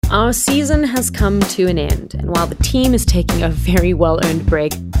Our season has come to an end, and while the team is taking a very well-earned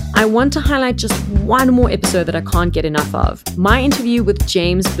break, I want to highlight just one more episode that I can't get enough of. My interview with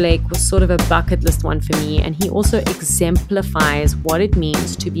James Blake was sort of a bucket list one for me, and he also exemplifies what it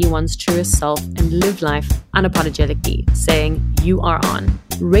means to be one's truest self and live life unapologetically, saying, "You are on."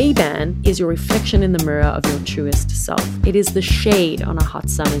 Ray-Ban is your reflection in the mirror of your truest self. It is the shade on a hot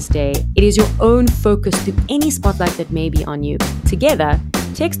summer's day. It is your own focus through any spotlight that may be on you. Together,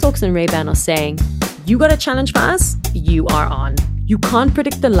 Text Talks and Ray-Ban are saying, "You got a challenge for us? You are on." You can't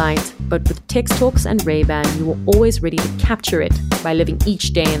predict the light, but with Text Talks and Ray-Ban, you are always ready to capture it by living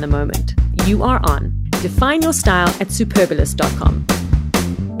each day in the moment. You are on. Define your style at superbalist.com.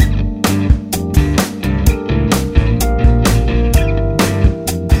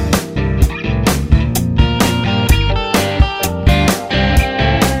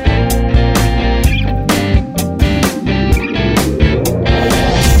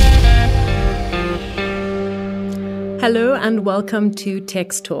 Hello and welcome to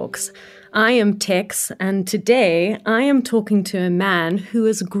Text Talks. I am Tex, and today I am talking to a man who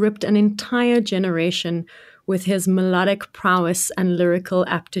has gripped an entire generation with his melodic prowess and lyrical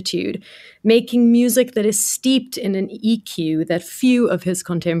aptitude, making music that is steeped in an EQ that few of his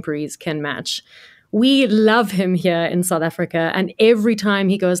contemporaries can match. We love him here in South Africa, and every time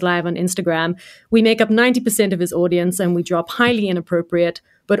he goes live on Instagram, we make up 90% of his audience and we drop highly inappropriate,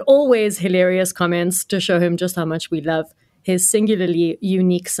 but always hilarious comments to show him just how much we love his singularly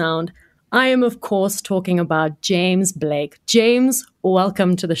unique sound. I am, of course, talking about James Blake. James,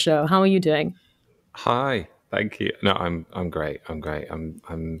 welcome to the show. How are you doing? Hi, thank you. No, I'm great.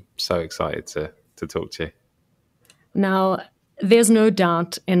 I'm so excited to talk to you. Now, there's no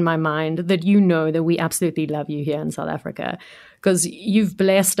doubt in my mind that you know that we absolutely love you here in South Africa, because you've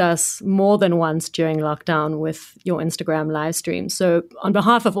blessed us more than once during lockdown with your Instagram live stream. So on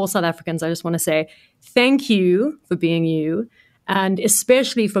behalf of all South Africans, I just want to say thank you for being you, and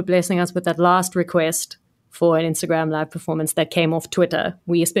especially for blessing us with that last request for an Instagram live performance that came off Twitter.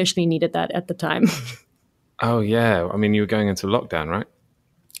 We especially needed that at the time. Oh, yeah. I mean, you were going into lockdown, right?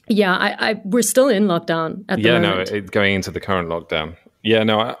 Yeah, we're still in lockdown at the moment. Yeah, no, going into the current lockdown. Yeah,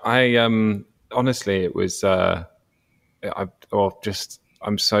 no, I honestly, it was, I'm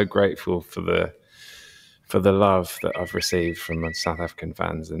so grateful for the love that I've received from my South African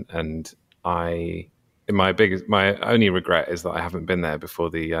fans, and my only regret is that I haven't been there before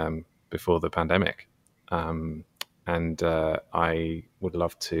the pandemic, and I would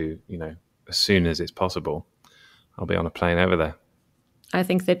love to, as soon as it's possible, I'll be on a plane over there. I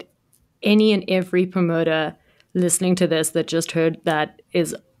think that any and every promoter listening to this that just heard that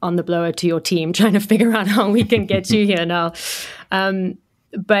is on the blower to your team, trying to figure out how we can get you here now.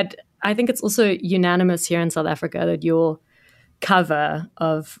 But I think it's also unanimous here in South Africa that your cover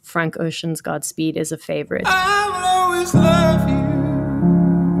of Frank Ocean's Godspeed is a favorite. I will always love you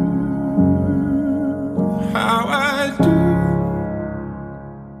how I do.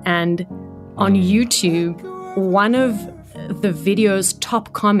 And on YouTube, one of the video's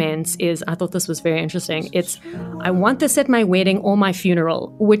top comments is, I thought this was very interesting, it's, "I want this at my wedding or my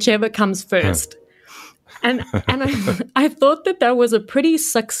funeral, whichever comes first." And I thought that was a pretty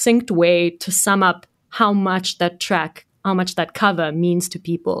succinct way to sum up how much that cover means to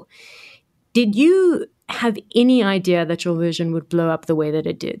people. Did you have any idea that your version would blow up the way that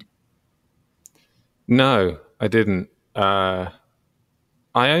it did? No, I didn't. I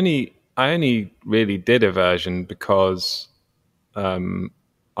only really did a version because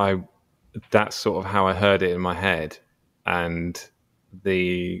that's sort of how I heard it in my head, and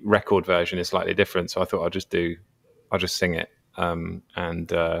the record version is slightly different. So I thought I'll just sing it.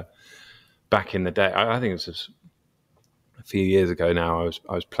 Back in the day, I think it was just a few years ago now,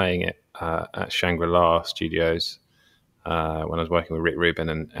 I was playing it at Shangri-La Studios when I was working with Rick Rubin,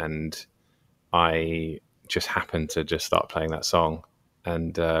 and I just happened to just start playing that song.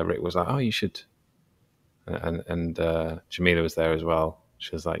 And Rick was like, "Oh, you should," and Jamila was there as well.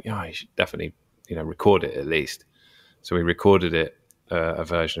 She was like, "Yeah, you should definitely, record it at least." So we recorded it, a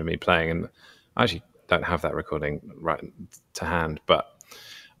version of me playing, and I actually don't have that recording right to hand, but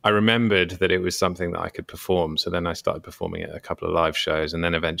I remembered that it was something that I could perform. So then I started performing it at a couple of live shows, and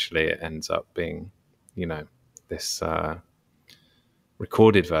then eventually it ends up being, this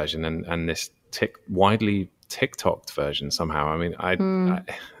recorded version and this widely TikToked version somehow. I mean,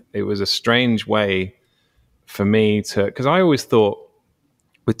 it was a strange way for me to, because I always thought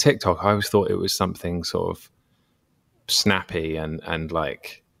with TikTok, it was something sort of snappy and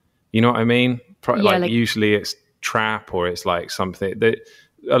like, you know what I mean? Usually it's trap, or it's like something that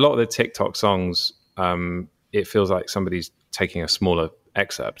a lot of the TikTok songs, it feels like somebody's taking a smaller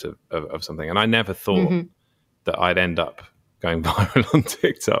excerpt of something. And I never thought that I'd end up going viral on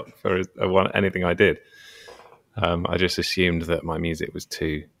TikTok for anything I did. I just assumed that my music was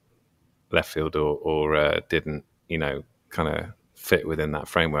too left field or didn't, kind of fit within that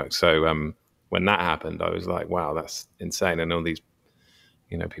framework. So when that happened, I was like, wow, that's insane. And all these,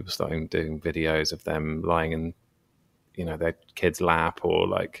 people starting doing videos of them lying in, their kid's lap or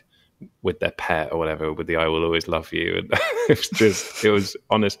like with their pet or whatever, with the "I will always love you." And it was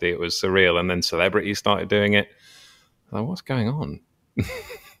honestly, it was surreal. And then celebrities started doing it. Like, what's going on?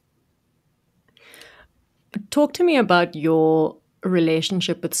 Talk to me about your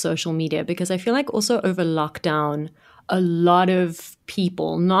relationship with social media, because I feel like also over lockdown, a lot of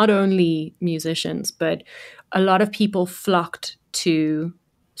people, not only musicians, but a lot of people flocked to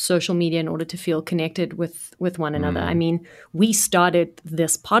social media in order to feel connected with one another. I mean, we started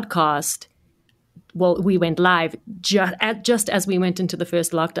this podcast. Well, we went live just as we went into the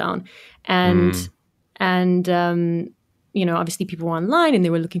first lockdown, and obviously people were online and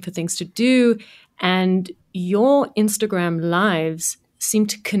they were looking for things to do. And your Instagram lives seem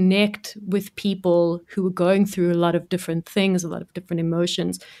to connect with people who were going through a lot of different things, a lot of different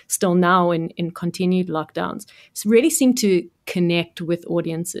emotions, still now in continued lockdowns. It's really seemed to connect with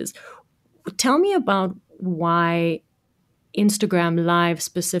audiences. Tell me about why Instagram Live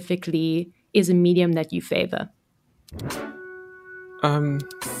specifically is a medium that you favor.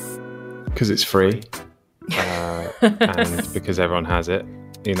 Because it's free, and because everyone has it.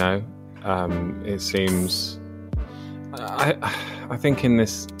 It seems. I think in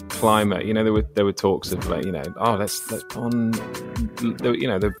this climate, there were talks of like, let's on,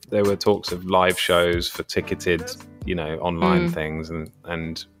 there were talks of live shows for ticketed, online things,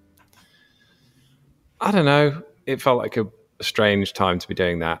 and I don't know, it felt like a strange time to be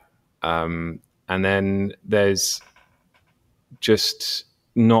doing that. And then there's just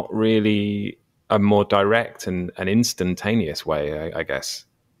not really a more direct and an instantaneous way, I guess.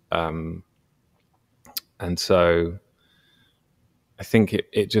 And so I think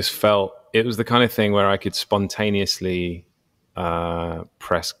it just felt, it was the kind of thing where I could spontaneously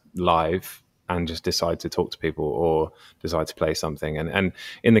press live and just decide to talk to people or decide to play something. And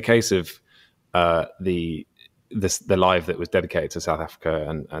in the case of the live that was dedicated to South Africa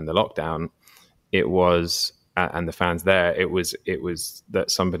and the lockdown, it was, and the fans there, it was that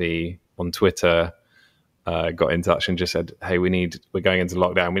somebody on Twitter got in touch and just said, hey, we're going into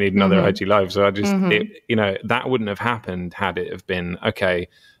lockdown, we need another IG Live. So I just, that wouldn't have happened had it have been, okay,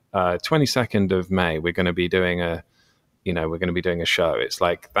 22nd of May, we're going to be doing a show. It's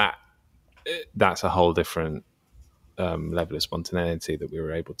like that's a whole different level of spontaneity that we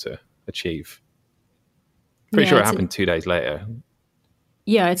were able to achieve. Pretty sure it happened 2 days later.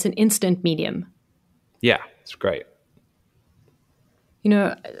 Yeah, it's an instant medium. Yeah, it's great.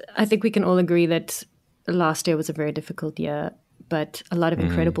 I think we can all agree that last year was a very difficult year, but a lot of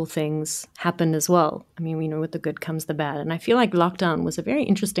incredible things happened as well. I mean, with the good comes the bad. And I feel like lockdown was a very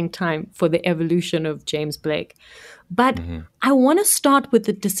interesting time for the evolution of James Blake. But I want to start with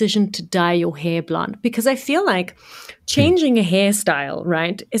the decision to dye your hair blonde, because I feel like changing a hairstyle,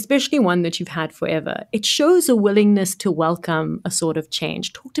 right, especially one that you've had forever, it shows a willingness to welcome a sort of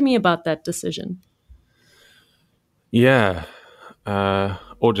change. Talk to me about that decision. Yeah.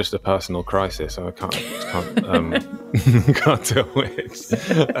 Or just a personal crisis. I can't tell which.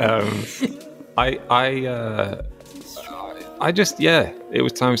 I just, it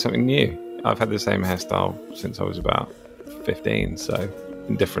was time for something new. I've had the same hairstyle since I was about 15, so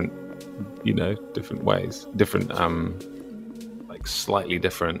in different ways, different, like slightly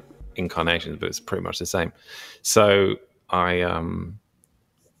different incarnations, but it's pretty much the same. So I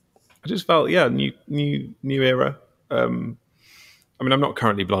just felt, new era. I mean, I'm not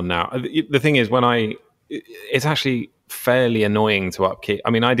currently blonde now. The thing is, it's actually fairly annoying to upkeep.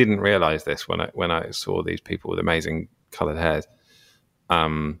 I mean, I didn't realize this when I saw these people with amazing colored hairs.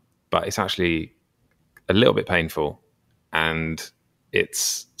 But it's actually a little bit painful, and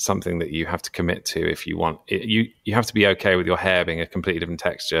it's something that you have to commit to if you want it. You have to be okay with your hair being a completely different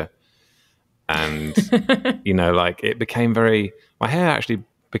texture. And, like it became my hair actually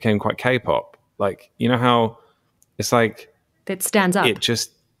became quite K-pop. Like, how it's like, that stands up. It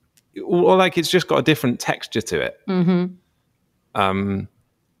just, or like it's just got a different texture to it. And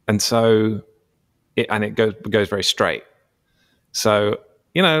so it goes very straight. So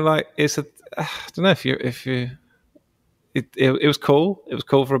like it's I don't know it was cool. It was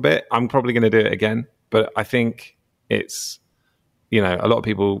cool for a bit. I'm probably going to do it again, but I think it's a lot of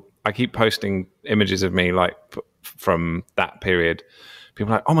people. I keep posting images of me like from that period.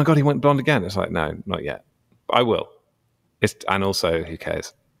 People are like, oh my god, he went blonde again. It's like, no, not yet. I will. And also, who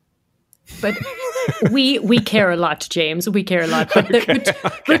cares? But we care a lot, James. We care a lot.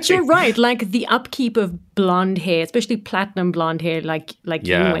 But you're right. Like the upkeep of blonde hair, especially platinum blonde hair, like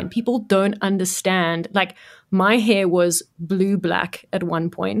you went, people don't understand. Like my hair was blue black at one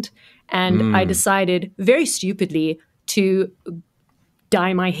point, and I decided very stupidly to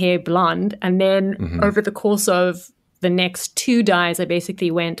dye my hair blonde. And then over the course of the next 2 dyes, I basically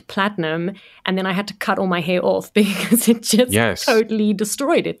went platinum, and then I had to cut all my hair off because it just totally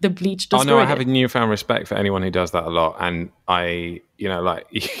destroyed it. The bleach destroyed it. Oh no, I have a newfound respect for anyone who does that a lot. And you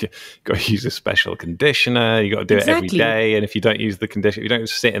got to use a special conditioner. You got to do it every day. And if you don't use the conditioner, you don't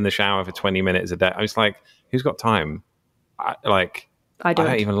sit in the shower for 20 minutes a day. I was like, who's got time? I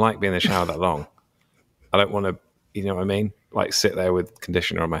don't even like being in the shower that long. I don't want to, you know what I mean? Like sit there with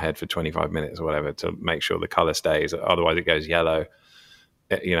conditioner on my head for 25 minutes or whatever to make sure the color stays. Otherwise it goes yellow.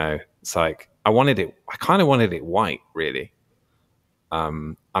 It's like, I kind of wanted it white really.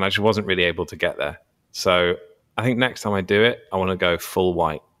 And I just wasn't really able to get there. So I think next time I do it, I want to go full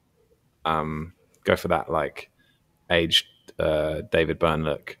white. Go for that like aged David Byrne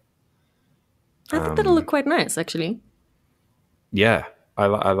look. I think that'll look quite nice actually. Yeah. I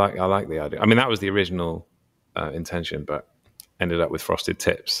like the idea. I mean, that was the original intention, but ended up with frosted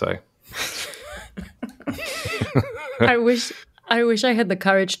tips. So I wish I had the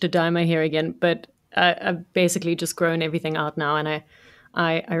courage to dye my hair again, but I've basically just grown everything out now, and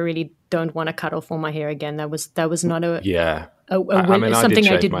I really don't want to cut off all my hair again. That was not a something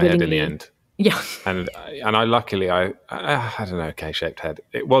I did my willingly. head in the end. Yeah, and I luckily I don't know, K-shaped head.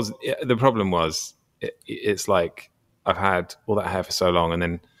 The problem was it's like I've had all that hair for so long, and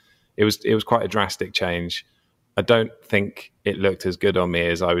then it was quite a drastic change. I don't think it looked as good on me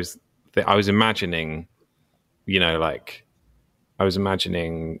as I was imagining, like I was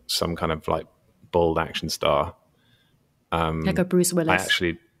imagining some kind of like bald action star. Like a Bruce Willis.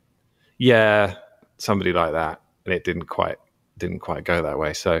 Somebody like that. And it didn't quite go that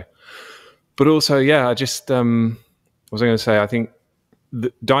way. So, but also, I just, what was I going to say? I think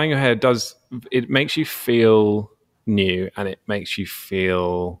dyeing your hair it makes you feel new, and it makes you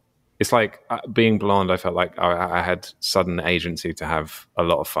feel, it's like being blonde. I felt like I had sudden agency to have a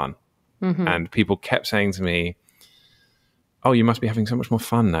lot of fun. Mm-hmm. And people kept saying to me, oh, you must be having so much more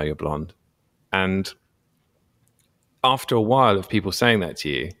fun now you're blonde. And after a while of people saying that to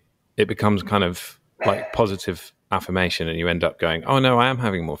you, it becomes kind of like positive affirmation, and you end up going, oh no, I am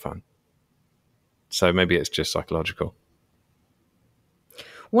having more fun. So maybe it's just psychological.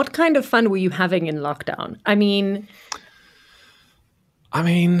 What kind of fun were you having in lockdown? I mean,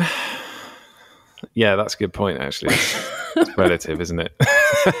 yeah, that's a good point, actually. It's relative, isn't it?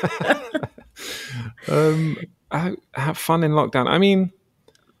 I have fun in lockdown. I mean,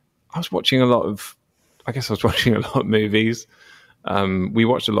 I was watching a lot of movies. We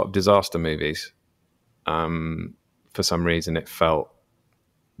watched a lot of disaster movies. For some reason, it felt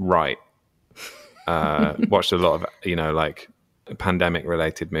right. Watched a lot of, like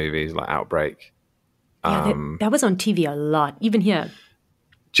pandemic-related movies, like Outbreak. Yeah, that was on TV a lot, even here.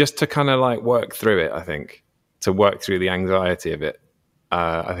 Just to kind of like work through it, I think. To work through the anxiety of it.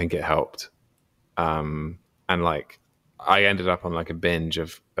 I think it helped. And like, I ended up on like a binge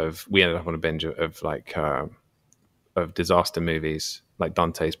of disaster movies, like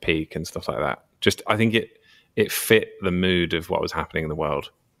Dante's Peak and stuff like that. Just, I think it fit the mood of what was happening in the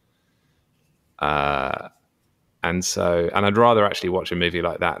world. And I'd rather actually watch a movie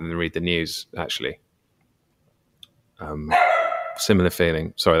like that than read the news, actually. Similar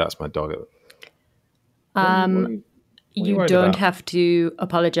feeling. Sorry, that's my dog. You don't have to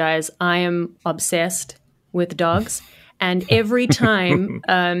apologize. I am obsessed with dogs. And every time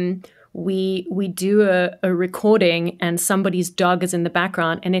we do a recording and somebody's dog is in the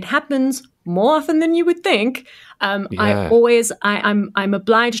background, and it happens more often than you would think, I'm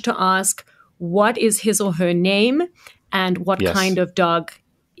obliged to ask, what is his or her name, and what kind of dog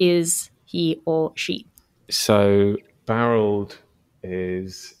is he or she? So Barreled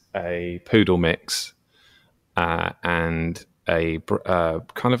is a poodle mix and a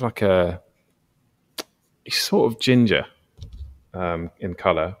kind of like he's sort of ginger in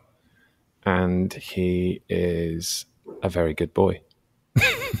color, and he is a very good boy.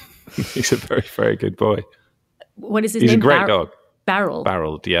 He's a very, very good boy. What is his name? He's a great dog.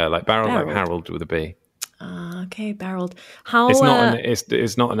 Barreled, yeah, like Barreled. Like Harold with a B. Okay, Barreled. How? It's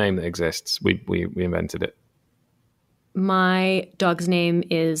not a name that exists. We invented it. My dog's name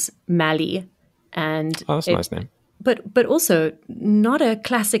is Mally, and that's a nice name. But also not a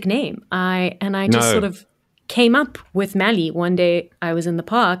classic name. I just sort of came up with Mally one day. I was in the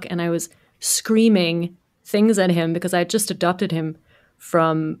park and I was screaming things at him because I just adopted him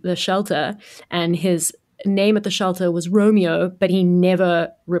from the shelter, and his name at the shelter was Romeo, but he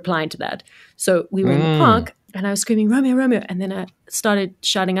never replied to that. So we were in the park, and I was screaming, Romeo, Romeo, and then I started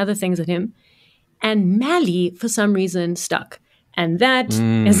shouting other things at him. And Mally, for some reason, stuck. And that's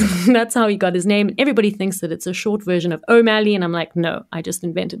how he got his name. Everybody thinks that it's a short version of O'Malley, and I'm like, no, I just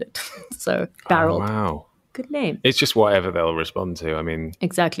invented it. So Barreled. Oh, wow. Good name. It's just whatever they'll respond to. I mean,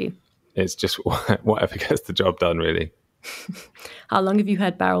 Exactly. it's just whatever gets the job done, really. How long have you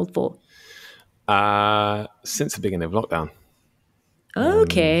had Barreled for? Since the beginning of lockdown.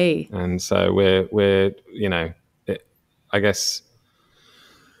 Okay. And so we're I guess,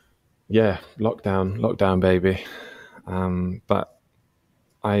 yeah, lockdown, baby. But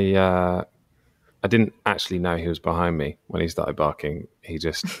I didn't actually know he was behind me when he started barking.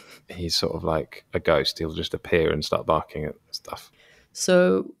 He's sort of like a ghost. He'll just appear and start barking at stuff.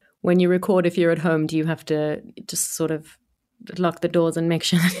 So when you record, if you're at home, do you have to just sort of lock the doors and make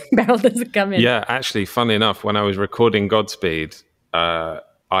sure that Barrel doesn't come in? Yeah, actually, funnily enough, when I was recording Godspeed, I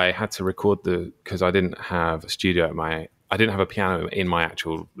had to record because I didn't have a studio I didn't have a piano in my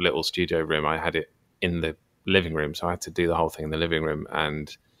actual little studio room. I had it in the living room, so I had to do the whole thing in the living room,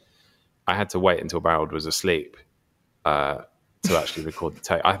 and I had to wait until Barreled was asleep to actually record the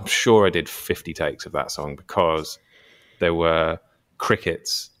take. I'm sure I did 50 takes of that song because there were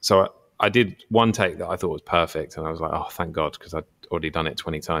crickets. So I did one take that I thought was perfect, and I was like, oh, thank God, because I'd already done it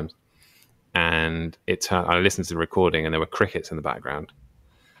 20 times. And I listened to the recording, and there were crickets in the background,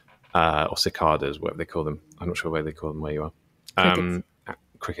 or cicadas, whatever they call them. I'm not sure where they call them where you are.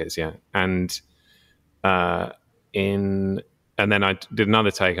 Crickets, yeah. And then I did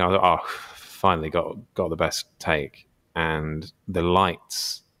another take, and I was like, oh, finally got the best take. And the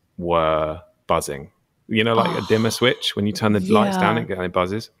lights were buzzing. You know, like a dimmer switch, when you turn the lights down, it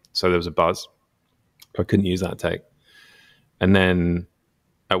buzzes. So there was a buzz. I couldn't use that take. And then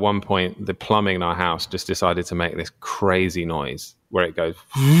at one point, the plumbing in our house just decided to make this crazy noise where it goes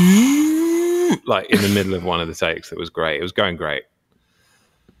like in the middle of one of the takes. It was great. It was going great.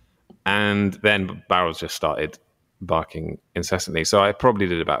 And then Barrels just started barking incessantly. So I probably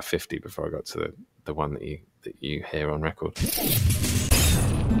did about 50 before I got to the one that you hear on record.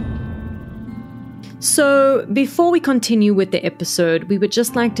 So, before we continue with the episode, we would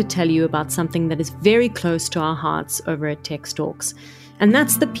just like to tell you about something that is very close to our hearts over at Tex Talks, and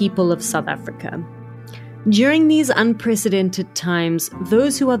that's the people of South Africa. During these unprecedented times,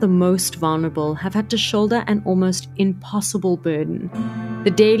 those who are the most vulnerable have had to shoulder an almost impossible burden: the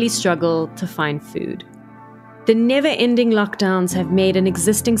daily struggle to find food. The never-ending lockdowns have made an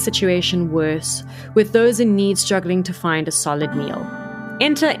existing situation worse, with those in need struggling to find a solid meal.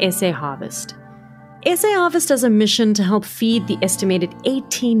 Enter SA Harvest. SA Harvest has a mission to help feed the estimated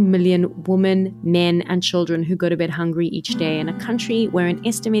 18 million women, men, and children who go to bed hungry each day in a country where an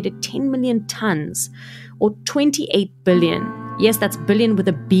estimated 10 million tons, or 28 billion, yes, that's billion with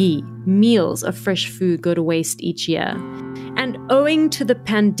a B, meals of fresh food go to waste each year. And owing to the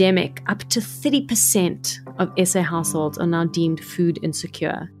pandemic, up to 30% of SA households are now deemed food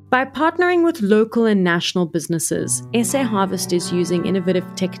insecure. By partnering with local and national businesses, SA Harvest is using innovative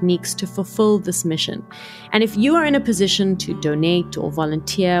techniques to fulfill this mission. And if you are in a position to donate or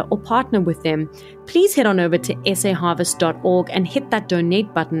volunteer or partner with them, please head on over to saharvest.org and hit that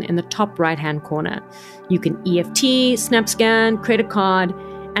donate button in the top right-hand corner. You can EFT, SnapScan, credit card,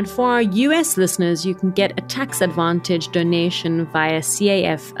 and for our US listeners, you can get a tax advantage donation via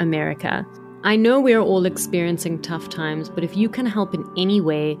CAF America. I know we are all experiencing tough times, but if you can help in any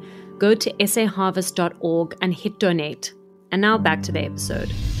way, go to saharvest.org and hit donate. And now back to the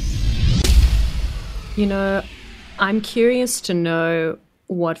episode. You know, I'm curious to know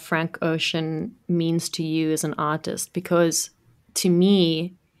what Frank Ocean means to you as an artist, because to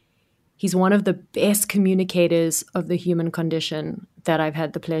me, he's one of the best communicators of the human condition that I've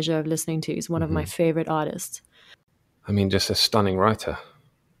had the pleasure of listening to. He's one of my favorite artists. I mean, just a stunning writer.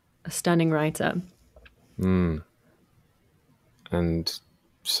 A stunning writer. And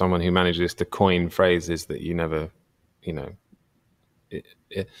someone who manages to coin phrases that you never,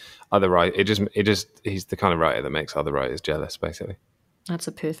 other he's the kind of writer that makes other writers jealous, basically. That's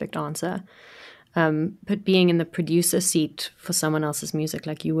a perfect answer. But being in the producer seat for someone else's music,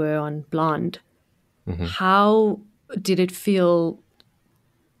 like you were on Blonde, how did it feel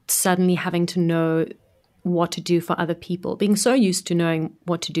suddenly having to know what to do for other people, being so used to knowing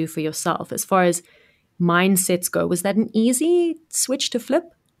what to do for yourself? As far as mindsets go, was that an easy switch to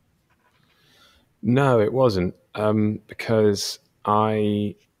flip? No, it wasn't, because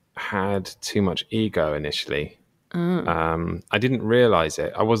I had too much ego initially. I didn't realize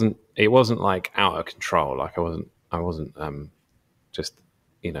it. It wasn't like out of control. Like I wasn't just,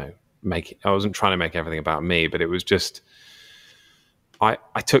 I wasn't trying to make everything about me, but it was just, I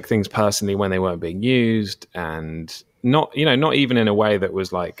took things personally when they weren't being used, and not even in a way that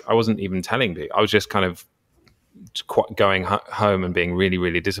was like, I wasn't even telling people. I was just kind of going home and being really,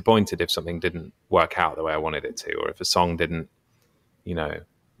 really disappointed if something didn't work out the way I wanted it to, or if a song didn't,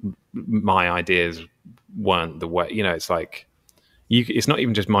 my ideas weren't the way, it's like, it's not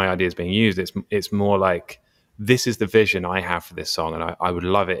even just my ideas being used. It's more like, this is the vision I have for this song, and I would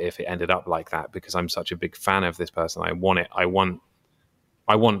love it if it ended up like that, because I'm such a big fan of this person. I want it. I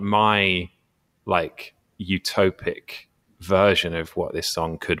want my like utopic version of what this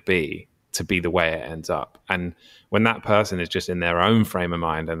song could be to be the way it ends up. And when that person is just in their own frame of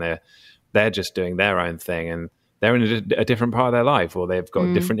mind, and they're just doing their own thing, and they're in a different part of their life, or they've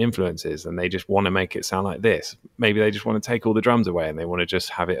got different influences, and they just want to make it sound like this. Maybe they just want to take all the drums away and they want to just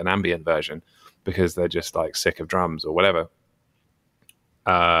have it an ambient version because they're just like sick of drums or whatever.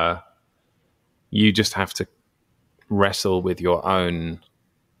 You just have to wrestle with your own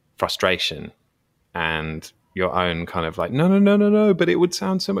frustration and your own kind of like, no, but it would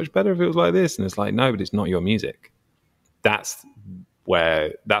sound so much better if it was like this. And it's like, no, but it's not your music. That's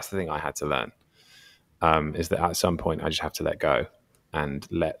the thing I had to learn, is that at some point I just have to let go and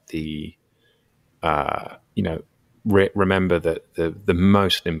let remember that the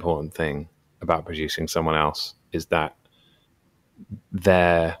most important thing about producing someone else is that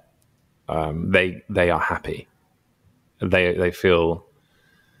they are happy. They feel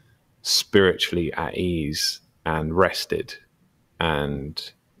spiritually at ease and rested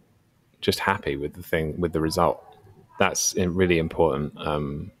and just happy with the result. That's a really important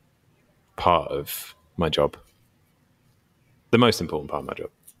part of my job. The most important part of my job.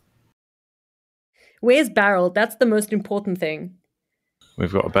 Where's Barrel? That's the most important thing.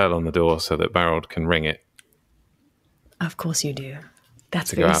 We've got a bell on the door so that Barrel can ring it. Of course you do.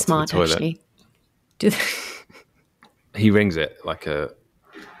 That's very smart, actually. He rings it like a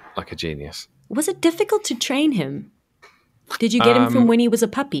genius. Was it difficult to train him? Did you get him from when he was a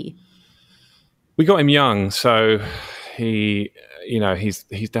puppy? We got him young, so he's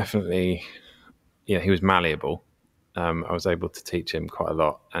definitely, he was malleable. I was able to teach him quite a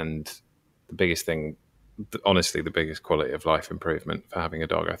lot, and the biggest thing, honestly, the biggest quality of life improvement for having a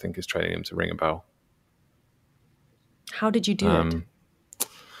dog, I think, is training him to ring a bell. How did you do it?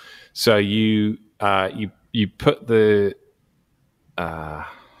 So you put the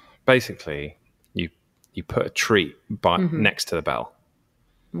basically you put a treat next to the bell.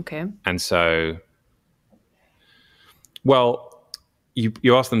 Okay. And so, well,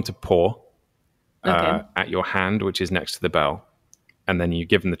 you ask them to paw at your hand, which is next to the bell, and then you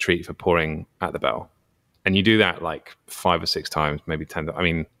give them the treat for pawing at the bell. And you do that like 5 or 6 times, maybe 10. I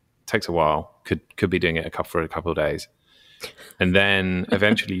mean, it takes a while. Could be doing it for a couple of days. And then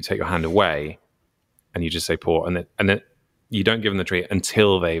eventually you take your hand away and you just say paw, and then you don't give them the treat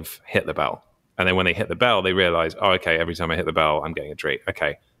until they've hit the bell. And then when they hit the bell, they realize, oh, okay, every time I hit the bell, I'm getting a treat.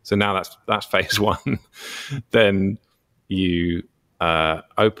 Okay, so now that's phase 1. Then you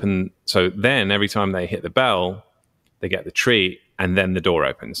open. So then every time they hit the bell, they get the treat, and then the door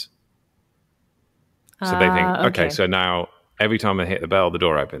opens. So they think, okay, so now every time I hit the bell, the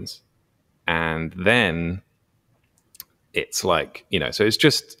door opens. And then it's like, so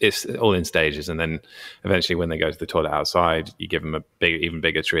it's all in stages. And then eventually when they go to the toilet outside, you give them even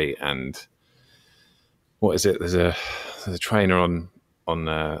bigger treat. And what is it? There's a trainer on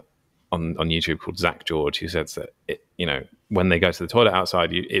YouTube called Zach George, who says that when they go to the toilet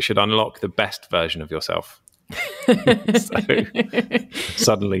outside, it should unlock the best version of yourself. So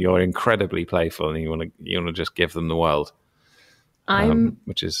suddenly you're incredibly playful, and you want to just give them the world.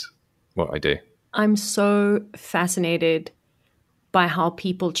 Which is what I do. I'm so fascinated by how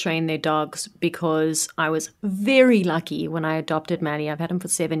people train their dogs, because I was very lucky when I adopted Manny. I've had him for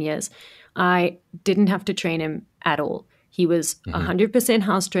 7 years. I didn't have to train him at all. He was 100%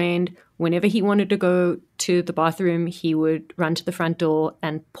 house trained. Whenever he wanted to go to the bathroom, he would run to the front door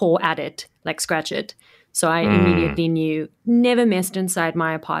and paw at it, like scratch it. So I immediately knew, never messed inside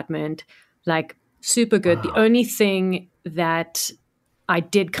my apartment, like super good. Wow. The only thing that I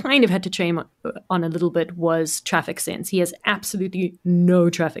did kind of had to train on a little bit was traffic sense. He has absolutely no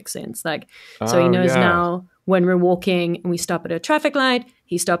traffic sense. So he knows now when we're walking and we stop at a traffic light,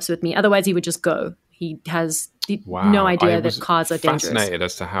 he stops with me. Otherwise, he would just go. He has no idea that cars are dangerous. I was fascinated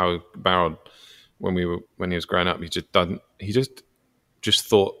as to how Barrel, when he was growing up, he just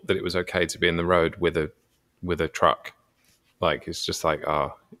thought that it was okay to be in the road with a truck. Like, it's just like,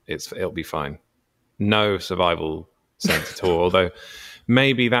 it'll be fine. no survival sense at all. Although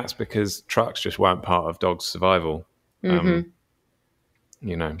maybe that's because trucks just weren't part of dogs' survival. You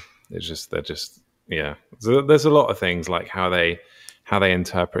know, they're just yeah. So there's a lot of things like how they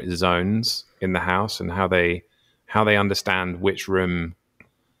interpret zones in the house and how they understand which room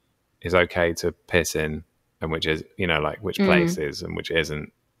is okay to piss in and which is, you know, like which place is and which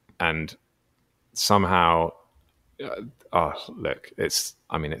isn't. And somehow, look, it's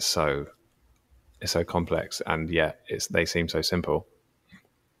so complex, and yet they seem so simple.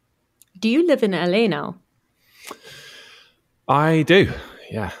 Do you live in LA now? I do,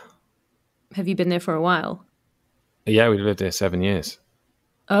 yeah. Have you been there for a while? Yeah, we lived there 7 years.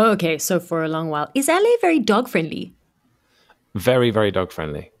 Oh, okay, so for a long while. Is LA very dog friendly? Very, very dog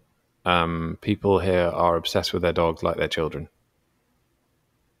friendly. People here are obsessed with their dogs like their children.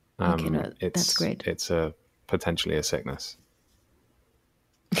 Okay, no, that's great. It's potentially a sickness.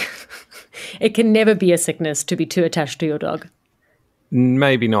 It can never be a sickness to be too attached to your dog.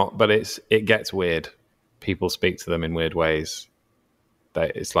 Maybe not, but it gets weird. People speak to them in weird ways.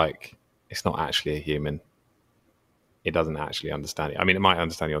 It's like it's not actually a human. It doesn't actually understand it. I mean, it might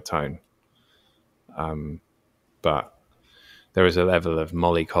understand your tone, but there is a level of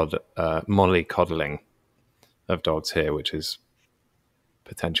mollycoddling of dogs here, which is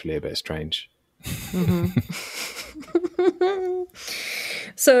potentially a bit strange.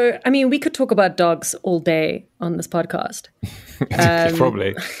 So, I mean, we could talk about dogs all day on this podcast.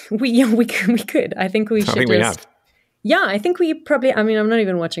 Probably. We could. I think we should. I think we have. Yeah, I think we probably. I mean, I'm not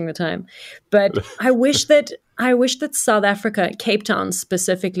even watching the time, but I wish that South Africa, Cape Town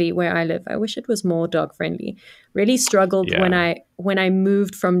specifically, where I live, I wish it was more dog friendly. Really struggled when I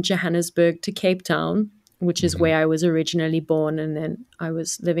moved from Johannesburg to Cape Town, which is where I was originally born, and then I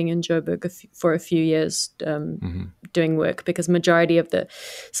was living in Joburg for a few years doing work, because majority of the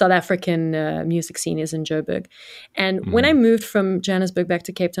South African music scene is in Joburg. And when I moved from Johannesburg back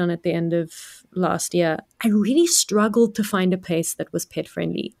to Cape Town at the end of last year, I really struggled to find a place that was pet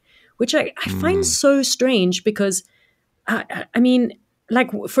friendly, which I find so strange, because I mean,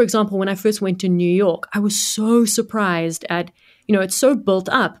 like, for example, when I first went to New York, I was so surprised at, you know, it's so built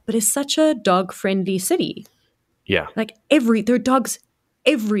up, but it's such a dog-friendly city. Yeah. Like there are dogs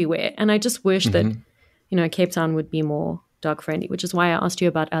everywhere. And I just wish that, you know, Cape Town would be more dog-friendly, which is why I asked you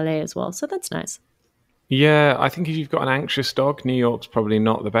about LA as well. So that's nice. Yeah, I think if you've got an anxious dog, New York's probably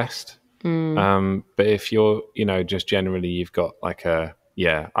not the best. But if you're, you know, just generally you've got like I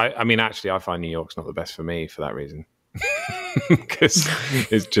mean, actually, I find New York's not the best for me for that reason. Because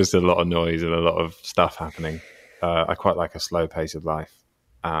it's just a lot of noise and a lot of stuff happening. I quite like a slow pace of life.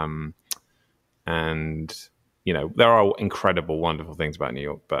 And, you know, there are incredible, wonderful things about New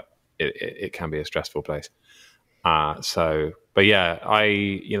York, but it can be a stressful place. But yeah,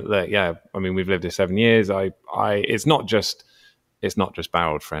 I mean, we've lived here 7 years. It's not just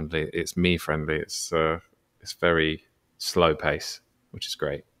Barreled friendly. It's me friendly. It's very slow pace, which is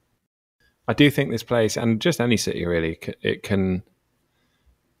great. I do think this place, and just any city really,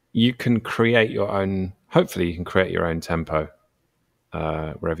 you can create your own. Hopefully, you can create your own tempo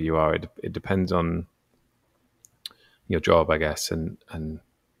wherever you are. It depends on your job, I guess, and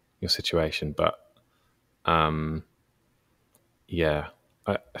your situation. But I've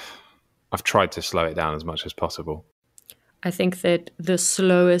tried to slow it down as much as possible. I think that the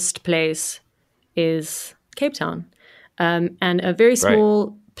slowest place is Cape Town, and a very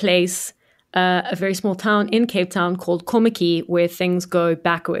small place, a very small town in Cape Town called Kommetjie, where things go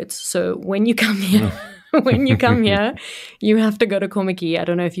backwards. So when you come here, you have to go to Kommetjie. I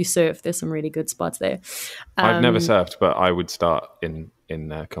don't know if you surf. There's some really good spots there. I've never surfed, but I would start in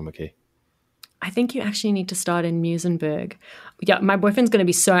Kommetjie. I think you actually need to start in Muizenberg. Yeah, my boyfriend's going to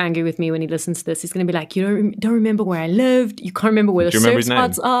be so angry with me when he listens to this. He's going to be like, you don't remember where I lived? You can't remember where the surf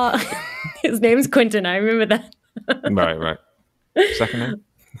spots are? His name's Quentin. I remember that. Right. Second name?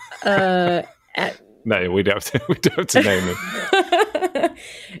 No, we don't have to name him.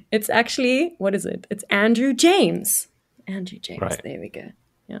 It's actually, what is it? It's Andrew James. Andrew James. Right. There we go.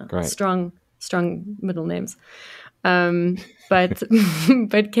 Yeah. Great. Strong middle names. But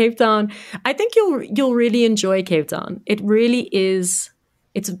Cape Town, I think you'll really enjoy Cape Town. It really is.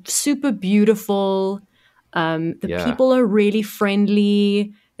 It's super beautiful. People are really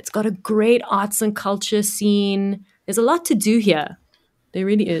friendly. It's got a great arts and culture scene. There's a lot to do here. There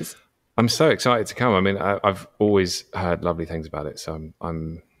really is. I'm so excited to come. I mean, I've always heard lovely things about it, so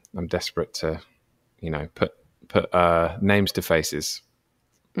I'm desperate to, you know, put names to faces.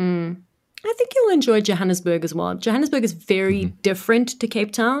 I think you'll enjoy Johannesburg as well. Johannesburg is very different to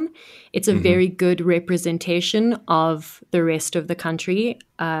Cape Town. It's a very good representation of the rest of the country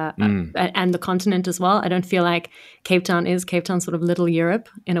and the continent as well. I don't feel like Cape Town is sort of little Europe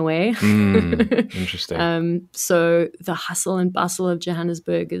in a way. Interesting. So the hustle and bustle of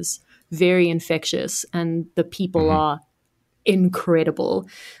Johannesburg is very infectious, and the people are incredible,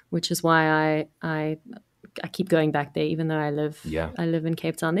 which is why I keep going back there, even though I live in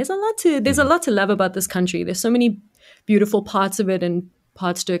Cape Town. There's a lot to love about this country. There's so many beautiful parts of it and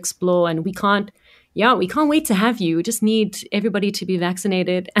parts to explore, and we can't wait to have you. We just need everybody to be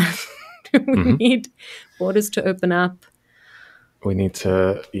vaccinated, and we need borders to open up. We need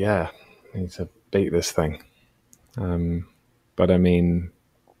to beat this thing. But I mean,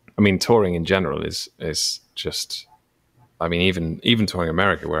 touring in general is just. I mean, even touring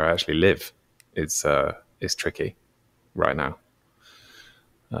America, where I actually live, is tricky right now.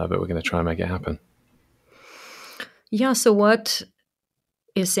 But we're going to try and make it happen. Yeah. So what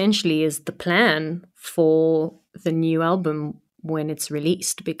essentially is the plan for the new album when it's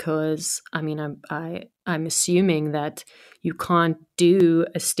released? Because I mean, I'm assuming that you can't do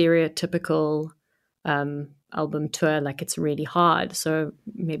a stereotypical album tour, like it's really hard. So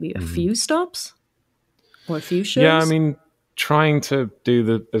maybe a few stops or a few shows. Yeah, I mean, trying to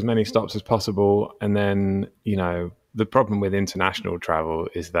do as many stops as possible. And then, the problem with international travel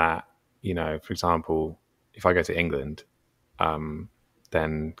is that, for example, if I go to England,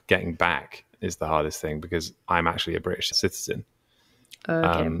 then getting back is the hardest thing because I'm actually a British citizen.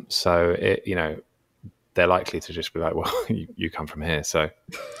 Okay. So they're likely to just be like, well, you come from here, so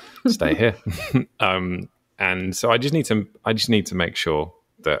stay here. And so I just need to make sure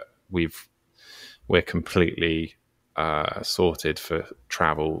that we're completely sorted for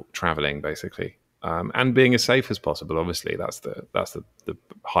traveling basically, and being as safe as possible. Obviously, that's the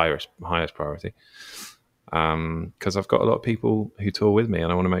highest priority. Because I've got a lot of people who tour with me,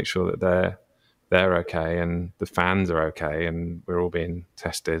 and I want to make sure that they're okay, and the fans are okay, and we're all being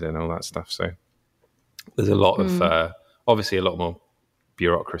tested and all that stuff. So there's a lot of obviously a lot more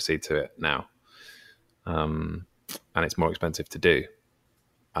bureaucracy to it now, and it's more expensive to do.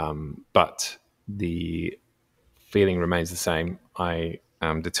 But the feeling remains the same. I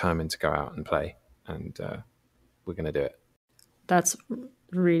am determined to go out and play, and we're going to do it. That's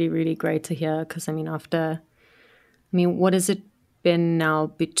really, really great to hear. Because what has it been now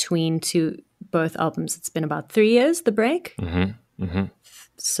between both albums? It's been about 3 years, the break.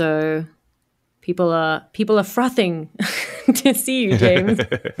 So people are frothing to see you, James.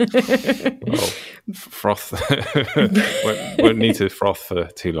 Well, froth won't need to froth for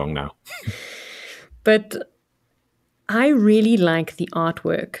too long now. But I really like the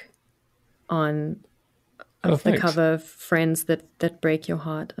artwork of the cover of Friends That Break Your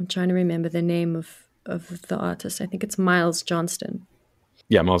Heart. I'm trying to remember the name of the artist. I think it's Miles Johnston.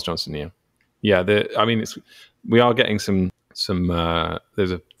 Yeah, Miles Johnston. Yeah. We are getting some.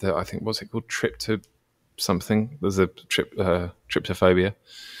 There's I think, what's it called? Trip to something. There's a tryptophobia.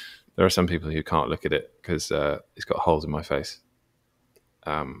 There are some people who can't look at it because it's got holes in my face.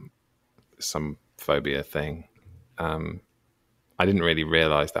 Some phobia thing. I didn't really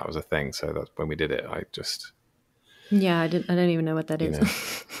realize that was a thing. So that's when we did it. I don't even know what that is.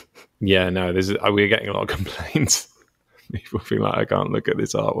 Yeah, no. We're getting a lot of complaints. People feel like I can't look at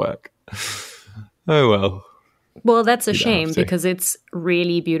this artwork. Oh well. Well, that's a shame because it's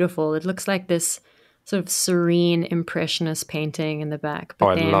really beautiful. It looks like this sort of serene impressionist painting in the back.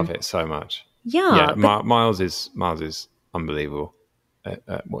 But I love it so much. Yeah. Miles is unbelievable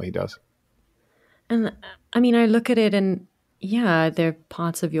at what he does. And I look at it and yeah, there are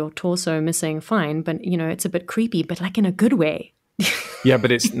parts of your torso missing, fine, but it's a bit creepy, but like in a good way. Yeah,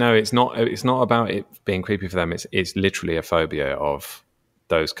 but it's not about it being creepy for them. It's literally a phobia of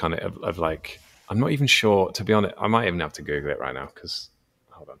those kind of like, I'm not even sure, to be honest. I might even have to Google it right now because,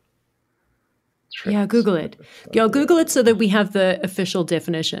 hold on. Yeah, Google it. Yeah, Google it so that we have the official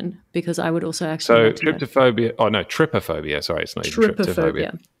definition, because I would also actually. So tryptophobia, trypophobia. Sorry, it's not even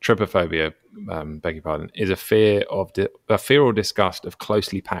tryptophobia. Trypophobia, beg your pardon, is a fear or disgust of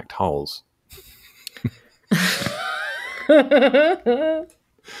closely packed holes. The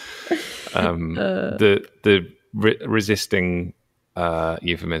resisting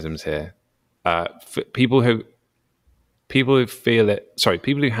euphemisms here. People who feel it. Sorry,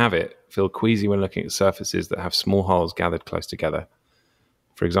 people who have it feel queasy when looking at surfaces that have small holes gathered close together.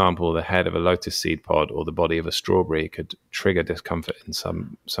 For example, the head of a lotus seed pod or the body of a strawberry could trigger discomfort in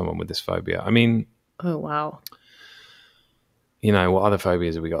someone with this phobia. Oh wow. What other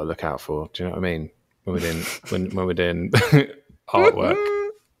phobias have we got to look out for? Do you know what I mean? When we're doing artwork.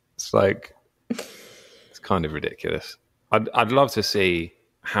 It's like, it's kind of ridiculous. I'd love to see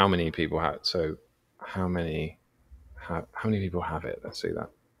how many people have. So how many people have it? Let's see that.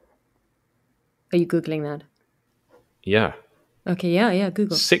 Are you Googling that? Yeah. Okay, yeah,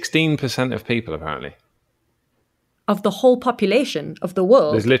 Google. 16% of people, apparently. Of the whole population of the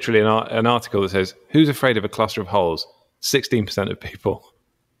world? There's literally an article that says, who's afraid of a cluster of holes? 16% of people.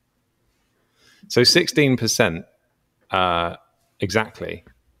 So 16% exactly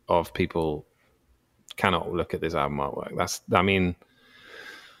of people cannot look at this album artwork.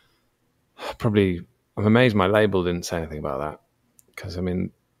 Probably, I'm amazed my label didn't say anything about that. Because,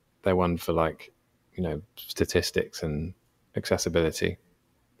 they're one for statistics and accessibility.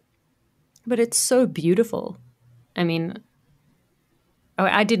 But it's so beautiful. I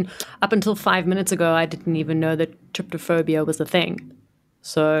didn't, up until 5 minutes ago, I didn't even know that tryptophobia was a thing.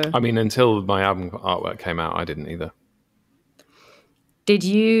 So, until my album artwork came out, I didn't either. Did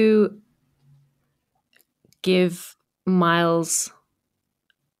you give Miles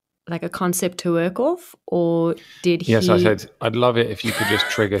like a concept to work off, or did he? Yes, I said, I'd love it if you could just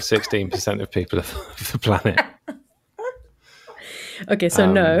trigger 16% of people of the planet. Okay,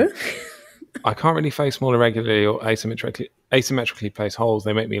 so no. I can't really face small irregularly or asymmetrically placed holes.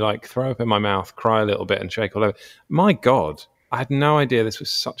 They make me throw up in my mouth, cry a little bit, and shake all over. My God, I had no idea this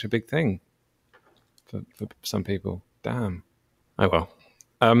was such a big thing for some people. Damn. Oh well.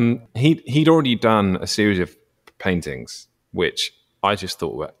 He'd already done a series of paintings, which I just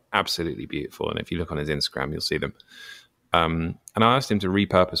thought were absolutely beautiful. And if you look on his Instagram, you'll see them. And I asked him to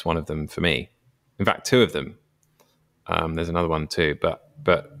repurpose one of them for me. In fact, two of them. There's another one too, but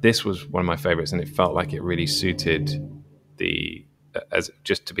this was one of my favorites, and it felt like it really suited as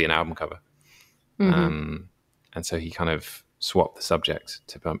just to be an album cover. Mm-hmm. And so he kind of swapped the subject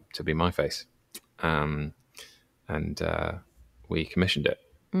to be my face, and we commissioned it.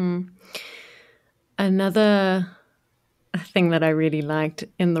 Another thing that I really liked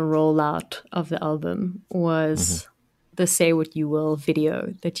in the rollout of the album was the Say What You Will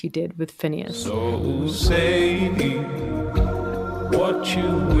video that you did with Phineas. So say what you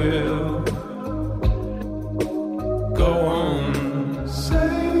will. Go on,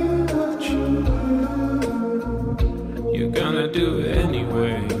 say what you will. You're gonna do it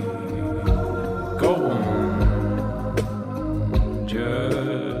anyway. Go on,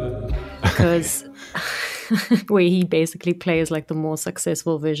 just because where he basically plays like the more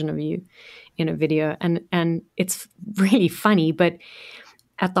successful version of you in a video, and it's really funny, but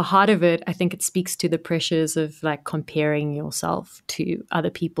at the heart of it, I think it speaks to the pressures of like comparing yourself to other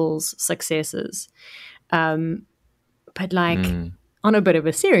people's successes. But like on a bit of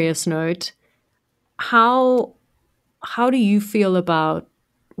a serious note, how do you feel about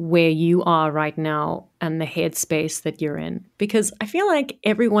where you are right now and the headspace that you're in? Because I feel like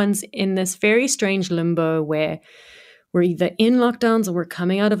everyone's in this very strange limbo where we're either in lockdowns or we're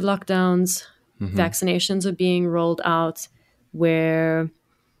coming out of lockdowns. Vaccinations are being rolled out. We're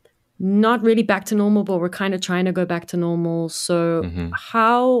not really back to normal, but we're kind of trying to go back to normal. So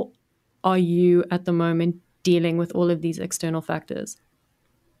how are you at the moment dealing with all of these external factors?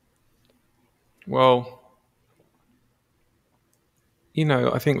 Well,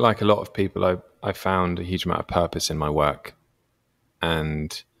 I think like a lot of people, I found a huge amount of purpose in my work.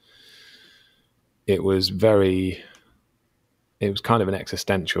 And it was kind of an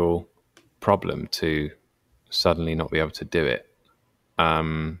existential problem to suddenly not be able to do it.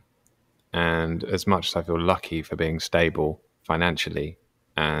 And as much as I feel lucky for being stable financially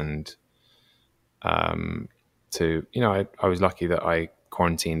and I was lucky that I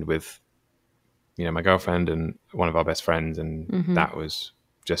quarantined with my girlfriend and one of our best friends, and that was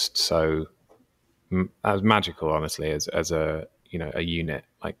just that was magical, honestly, as a a unit,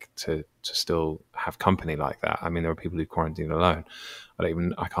 like to still have company like that. I mean, there are people who quarantine alone.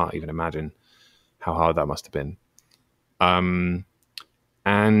 I can't even imagine how hard that must have been.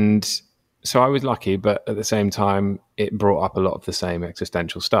 And so I was lucky, but at the same time, it brought up a lot of the same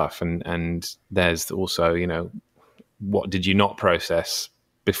existential stuff. And there's also, what did you not process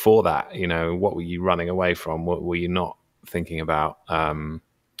before that? What were you running away from? What were you not thinking about?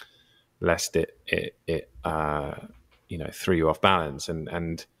 Lest it threw you off balance.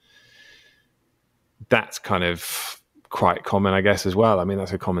 And that's kind of quite common, I guess, as well. I mean,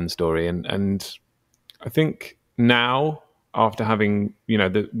 that's a common story. And I think now, after having,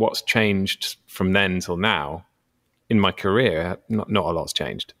 what's changed from then till now in my career, not a lot's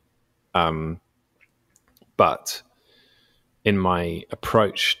changed. But in my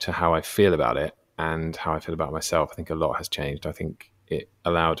approach to how I feel about it and how I feel about myself, I think a lot has changed. I think it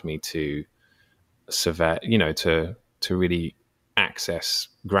allowed me to to really access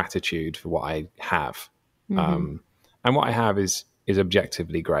gratitude for what I have. And what I have is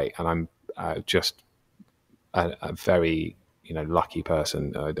objectively great, and I'm just a very lucky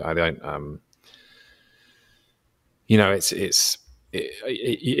person. I don't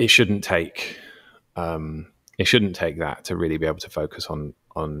it shouldn't take that to really be able to focus on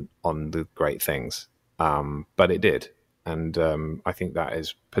the great things, but it did. And I think that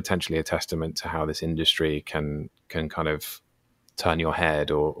is potentially a testament to how this industry can kind of turn your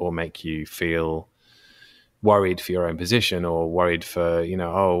head or make you feel worried for your own position, or worried for,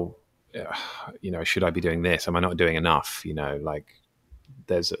 should I be doing this? Am I not doing enough? Like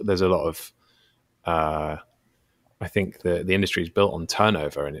there's a lot of, I think the industry is built on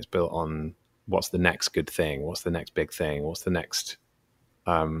turnover, and it's built on what's the next good thing? What's the next big thing? What's the next,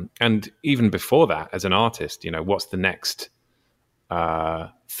 and even before that, as an artist, what's the next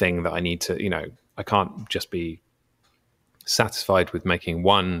thing that I need to, I can't just be satisfied with making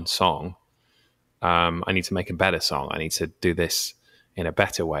one song. I need to make a better song. I need to do this in a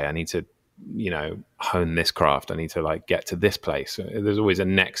better way. I need to, hone this craft. I need to get to this place. There's always a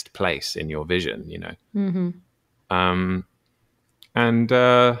next place in your vision, and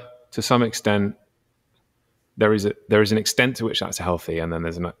to some extent, there is an extent to which that's healthy, and then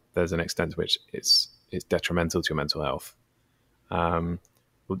there's an extent to which it's detrimental to your mental health.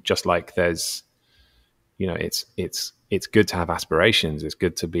 Just like there's, it's good to have aspirations. It's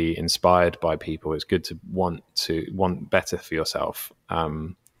good to be inspired by people. It's good to want better for yourself.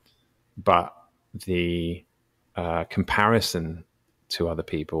 But the comparison to other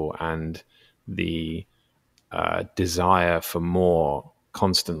people and the desire for more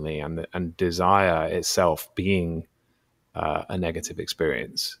constantly, and desire itself being a negative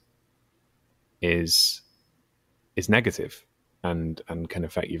experience is negative and can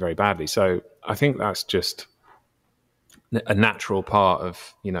affect you very badly. So I think that's just a natural part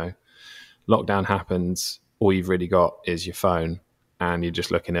of, lockdown happens. All you've really got is your phone, and you're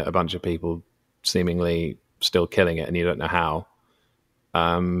just looking at a bunch of people seemingly still killing it, and you don't know how.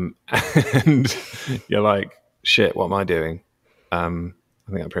 And you're like, shit, what am I doing? I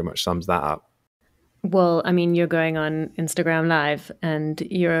think that pretty much sums that up. Well, I mean, you're going on Instagram Live, and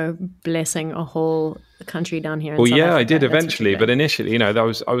you're blessing a whole country down here in South Africa. I did eventually, but initially, I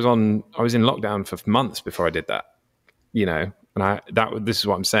was in lockdown for months before I did that. And this is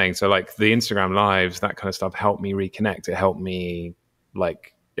what I'm saying. So the Instagram Lives, that kind of stuff helped me reconnect. It helped me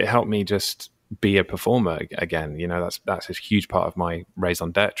just be a performer again. That's a huge part of my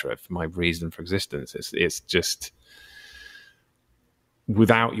raison d'etre, my reason for existence. It's just,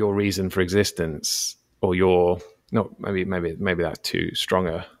 without your reason for existence, or maybe that's too strong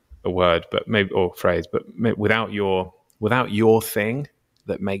a word, but or phrase, but without your thing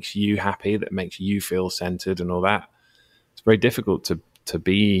that makes you happy, that makes you feel centered and all that, it's very difficult to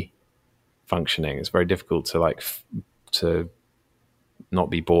be functioning. It's very difficult to to not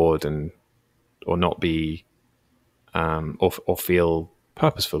be bored or not be or feel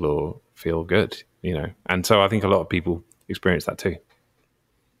purposeful or feel good, And so I think a lot of people experience that too.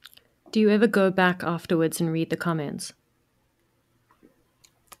 Do you ever go back afterwards and read the comments?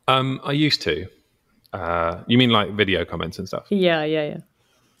 I used to. You mean video comments and stuff? Yeah.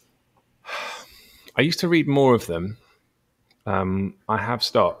 I used to read more of them. I have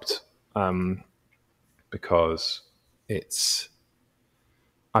stopped because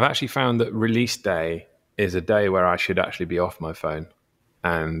I've actually found that release day is a day where I should actually be off my phone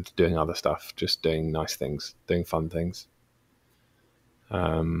and doing other stuff, just doing nice things, doing fun things.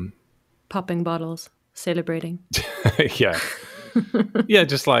 Popping bottles, celebrating. Yeah. Yeah,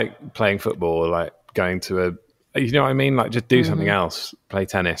 just playing football, going to you know what I mean? Just do something else, play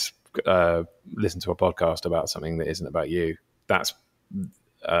tennis, listen to a podcast about something that isn't about you. That's,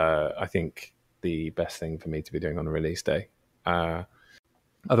 I think, the best thing for me to be doing on a release day.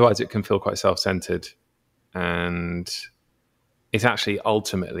 Otherwise, it can feel quite self-centered, and it's actually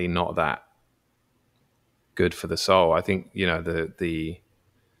ultimately not that good for the soul. I think,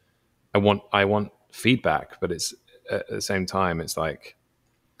 I want feedback, but it's at the same time, it's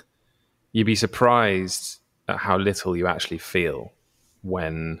you'd be surprised at how little you actually feel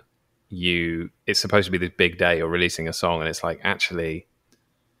when it's supposed to be this big day, you're releasing a song, and it's actually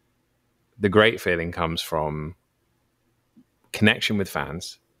the great feeling comes from connection with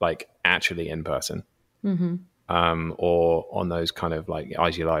fans, actually in person, or on those kind of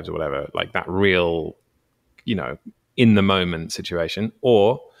IG Lives or whatever, that real, in the moment situation,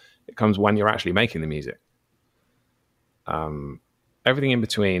 or it comes when you're actually making the music. Everything in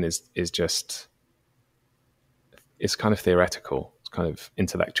between is just, it's kind of theoretical. It's kind of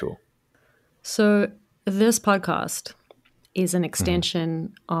intellectual. So this podcast, is an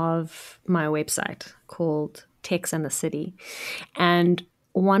extension of my website called Tex and the City. And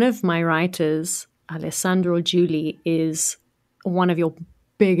one of my writers, Alessandro Giuli, is one of your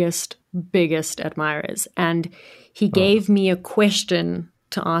biggest admirers. And he gave me a question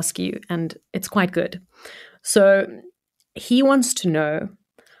to ask you, and it's quite good. So he wants to know,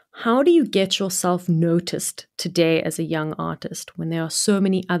 how do you get yourself noticed today as a young artist when there are so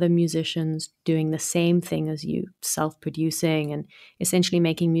many other musicians doing the same thing as you, self-producing and essentially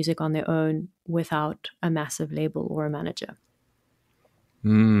making music on their own without a massive label or a manager?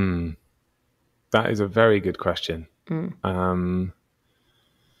 That is a very good question. You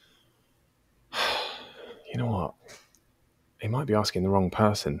know what? He might be asking the wrong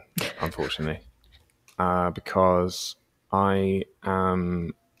person, unfortunately, because I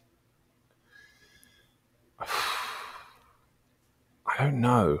don't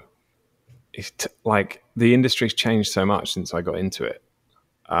know. It's like the industry's changed so much since I got into it.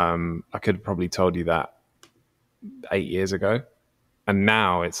 I could have probably told you that 8 years ago, and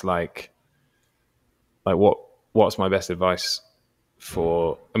now it's like what's my best advice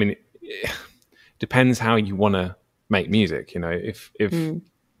for? I mean, it depends how you want to make music. You know, if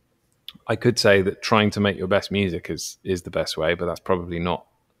I could say that trying to make your best music is the best way, but that's probably not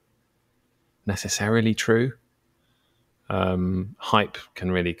necessarily true. Hype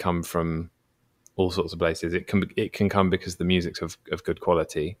can really come from all sorts of places. It can come because the music's of good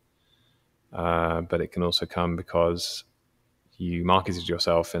quality, but it can also come because you marketed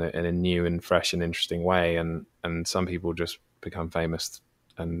yourself in a new and fresh and interesting way, and some people just become famous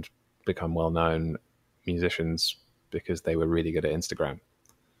and become well-known musicians because they were really good at Instagram.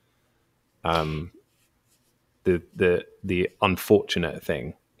 The unfortunate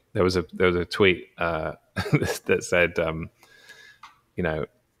thing, there was a tweet that said, you know,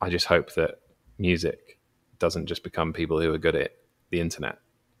 I just hope that music doesn't just become people who are good at the internet.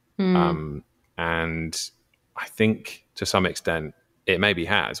 And I think to some extent it maybe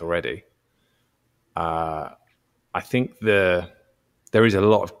has already. I think there is a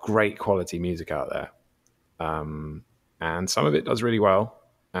lot of great quality music out there. And some of it does really well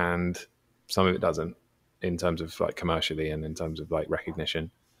and some of it doesn't, in terms of like commercially and in terms of like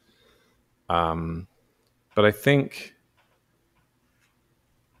recognition. But I think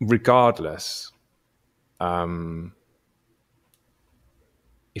regardless, if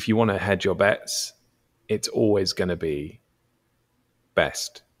you want to hedge your bets, it's always going to be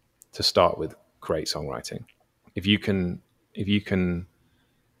best to start with great songwriting. If you can, you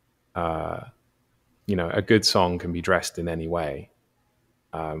know, a good song can be dressed in any way,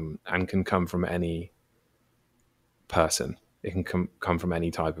 and can come from any person. It can come from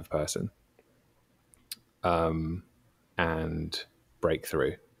any type of person, and break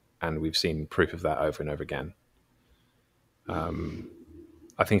through. And we've seen proof of that over and over again. I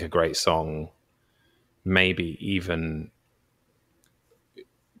think a great song maybe even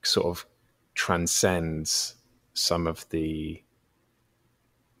sort of transcends some of the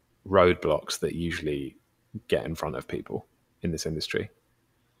roadblocks that usually get in front of people in this industry.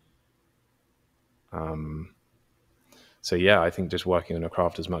 So yeah, I think just working on a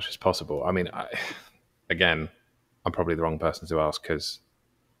craft as much as possible. I mean, I'm probably the wrong person to ask because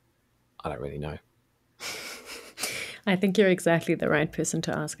I don't really know. I think you're exactly the right person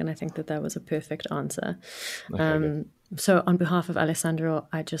to ask, and I think that was a perfect answer. Okay, so on behalf of Alessandro,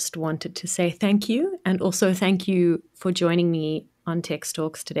 I just wanted to say thank you, and also thank you for joining me on Tex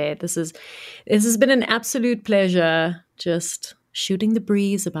Talks today. This has been an absolute pleasure, just shooting the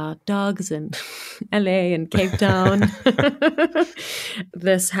breeze about dogs and LA and Cape Town.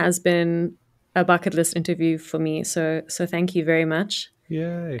 This has been a bucket list interview for me, so thank you very much.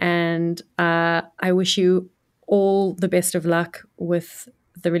 Yay. And I wish you all the best of luck with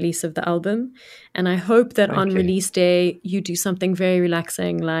the release of the album. And I hope that on release day, you do something very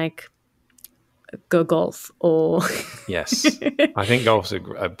relaxing, like go golf or... Yes. I think golf's a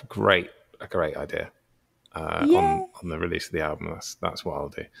great idea on the release of the album. That's what I'll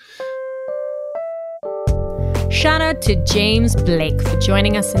do. Shout out to James Blake for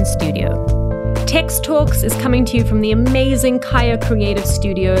joining us in studio. Tex Talks is coming to you from the amazing Kaya Creative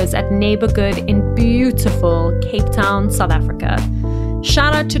Studios at Neighborhood in beautiful Cape Town, South Africa.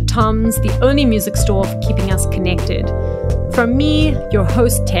 Shout out to Tom's, the only music store for keeping us connected. From me, your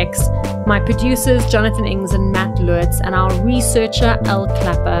host Tex, my producers Jonathan Ings and Matt Lurtz, and our researcher Elle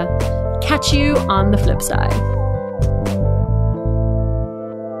Clapper. Catch you on the flip side.